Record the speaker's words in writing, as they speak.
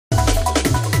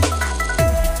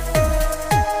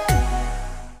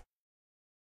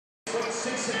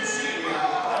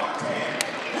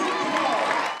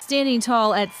Standing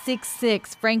tall at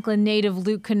 6'6", Franklin native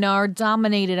Luke Kennard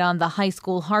dominated on the high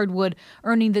school hardwood,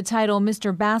 earning the title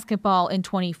Mr. Basketball in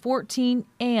 2014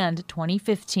 and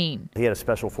 2015. He had a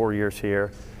special 4 years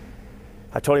here.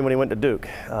 I told him when he went to Duke,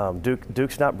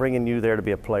 Duke's not bringing you there to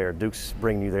be a player. Duke's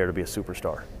bringing you there to be a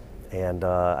superstar. And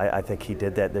I think he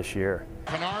did that this year.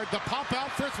 Kennard, the pop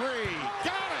out for three.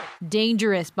 Got it!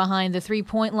 Dangerous behind the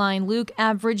three-point line, Luke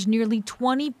averaged nearly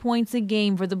 20 points a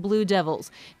game for the Blue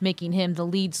Devils, making him the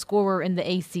lead scorer in the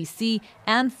ACC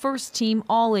and first-team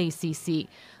All-ACC.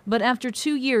 But after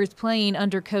 2 years playing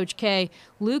under Coach K,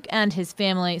 Luke and his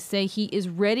family say he is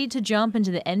ready to jump into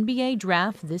the NBA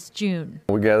draft this June.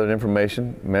 We gathered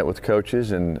information, met with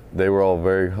coaches, and they were all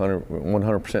very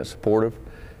 100% supportive.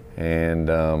 And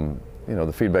you know,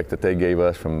 the feedback that they gave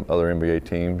us from other NBA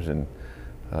teams and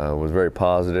was very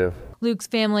positive. Luke's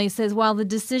family says while the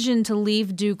decision to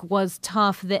leave Duke was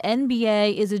tough, the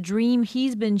NBA is a dream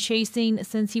he's been chasing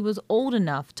since he was old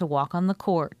enough to walk on the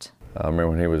court. I remember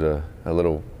when he was a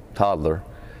little toddler,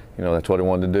 you know, that's what he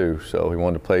wanted to do. So he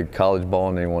wanted to play college ball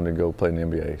and then he wanted to go play in the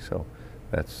NBA. So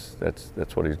that's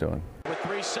what he's doing. With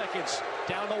 3 seconds,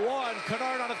 down to one,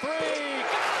 Kennard on a three.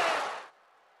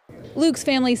 Luke's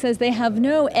family says they have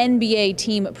no NBA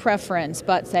team preference,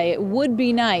 but say it would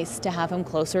be nice to have him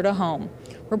closer to home.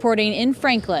 Reporting in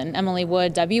Franklin, Emily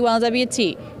Wood,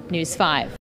 WLWT News 5.